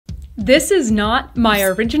This is not my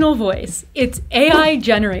original voice. It's AI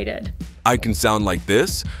generated. I can sound like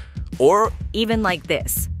this, or even like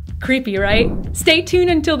this. Creepy, right? Stay tuned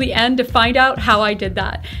until the end to find out how I did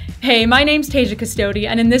that. Hey, my name's Tasia Custodi,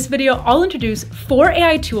 and in this video, I'll introduce 4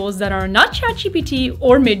 AI tools that are not ChatGPT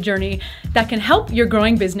or Midjourney that can help your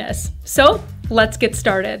growing business. So let's get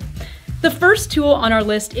started. The first tool on our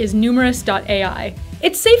list is Numerous.ai.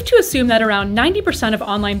 It's safe to assume that around 90% of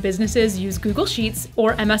online businesses use Google Sheets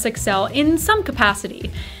or MS Excel in some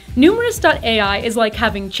capacity. Numerous.ai is like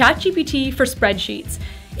having ChatGPT for spreadsheets.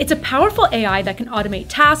 It's a powerful AI that can automate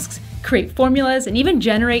tasks, create formulas, and even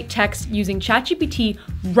generate text using ChatGPT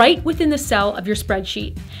right within the cell of your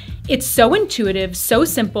spreadsheet. It's so intuitive, so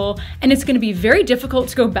simple, and it's going to be very difficult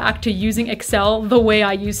to go back to using Excel the way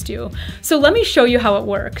I used to. So let me show you how it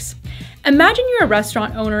works. Imagine you're a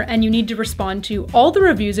restaurant owner and you need to respond to all the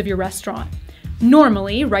reviews of your restaurant.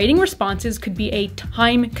 Normally, writing responses could be a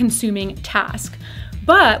time-consuming task,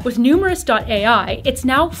 but with Numerous.ai, it's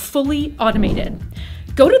now fully automated.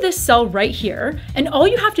 Go to this cell right here, and all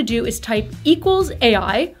you have to do is type equals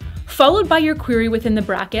AI, followed by your query within the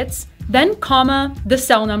brackets, then comma, the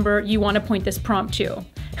cell number you want to point this prompt to.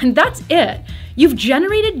 And that's it. You've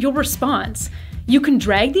generated your response. You can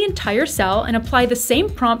drag the entire cell and apply the same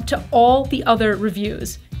prompt to all the other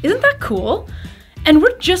reviews. Isn't that cool? And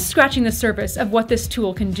we're just scratching the surface of what this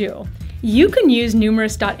tool can do. You can use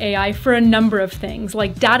Numerous.ai for a number of things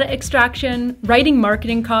like data extraction, writing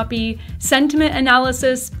marketing copy, sentiment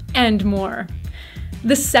analysis, and more.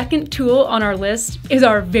 The second tool on our list is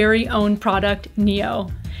our very own product,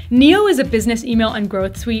 Neo. Neo is a business email and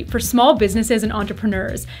growth suite for small businesses and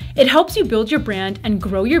entrepreneurs. It helps you build your brand and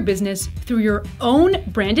grow your business through your own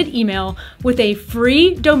branded email with a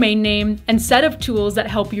free domain name and set of tools that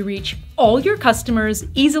help you reach all your customers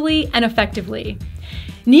easily and effectively.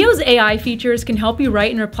 Neo's AI features can help you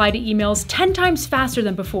write and reply to emails 10 times faster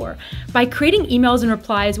than before by creating emails and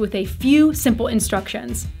replies with a few simple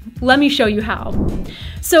instructions. Let me show you how.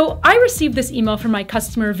 So I received this email from my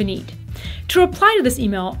customer, Vineet. To reply to this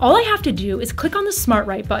email, all I have to do is click on the Smart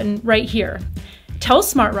Write button right here. Tell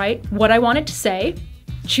Smart Write what I want it to say,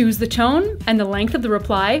 choose the tone and the length of the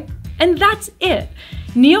reply, and that's it.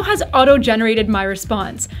 Neo has auto-generated my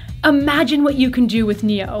response. Imagine what you can do with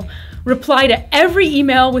Neo. Reply to every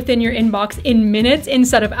email within your inbox in minutes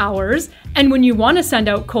instead of hours. And when you want to send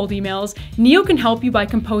out cold emails, Neo can help you by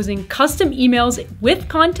composing custom emails with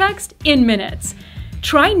context in minutes.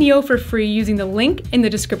 Try Neo for free using the link in the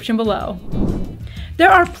description below. There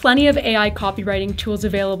are plenty of AI copywriting tools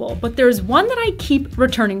available, but there's one that I keep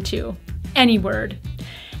returning to, Anyword.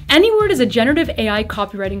 Anyword is a generative AI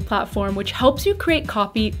copywriting platform which helps you create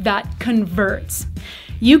copy that converts.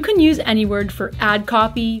 You can use Anyword for ad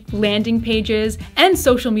copy, landing pages, and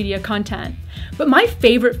social media content. But my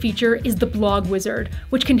favorite feature is the blog wizard,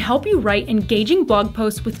 which can help you write engaging blog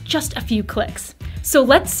posts with just a few clicks. So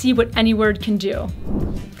let's see what Anyword can do.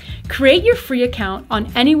 Create your free account on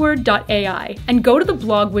Anyword.ai and go to the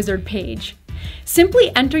blog wizard page.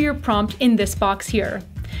 Simply enter your prompt in this box here.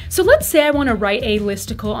 So let's say I want to write a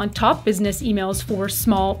listicle on top business emails for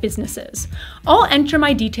small businesses. I'll enter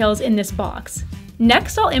my details in this box.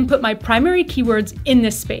 Next, I'll input my primary keywords in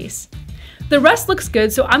this space. The rest looks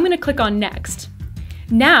good, so I'm going to click on Next.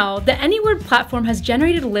 Now, the Anyword platform has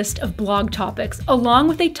generated a list of blog topics along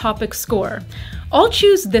with a topic score. I'll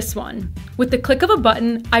choose this one. With the click of a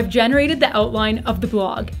button, I've generated the outline of the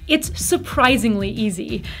blog. It's surprisingly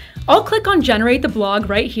easy. I'll click on Generate the blog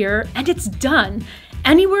right here, and it's done.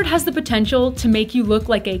 Anyword has the potential to make you look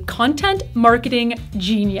like a content marketing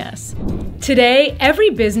genius. Today, every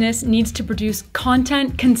business needs to produce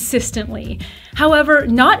content consistently. However,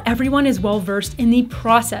 not everyone is well versed in the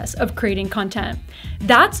process of creating content.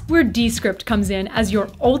 That's where Descript comes in as your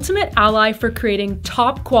ultimate ally for creating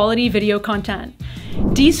top quality video content.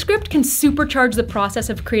 Descript can supercharge the process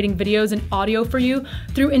of creating videos and audio for you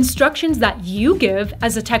through instructions that you give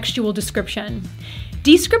as a textual description.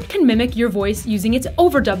 Descript can mimic your voice using its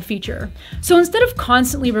overdub feature. So instead of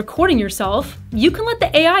constantly recording yourself, you can let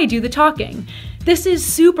the AI do the talking. This is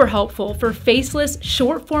super helpful for faceless,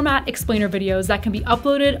 short format explainer videos that can be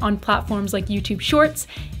uploaded on platforms like YouTube Shorts,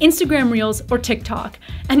 Instagram Reels, or TikTok.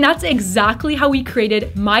 And that's exactly how we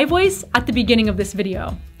created my voice at the beginning of this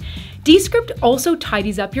video. Descript also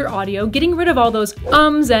tidies up your audio, getting rid of all those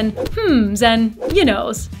ums and hms and you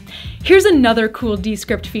knows. Here's another cool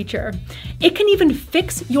Descript feature. It can even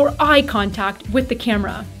fix your eye contact with the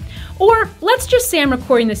camera. Or let's just say I'm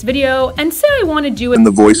recording this video and say I want to do it in the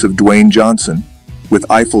voice of Dwayne Johnson, with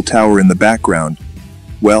Eiffel Tower in the background.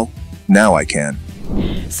 Well, now I can.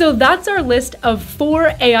 So that's our list of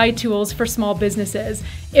 4 AI tools for small businesses.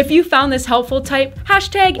 If you found this helpful, type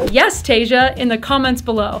hashtag yes, Tasia in the comments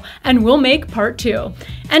below, and we'll make part 2.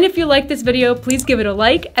 And if you like this video, please give it a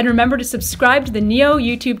like, and remember to subscribe to the Neo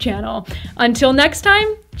YouTube channel. Until next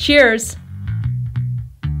time, cheers!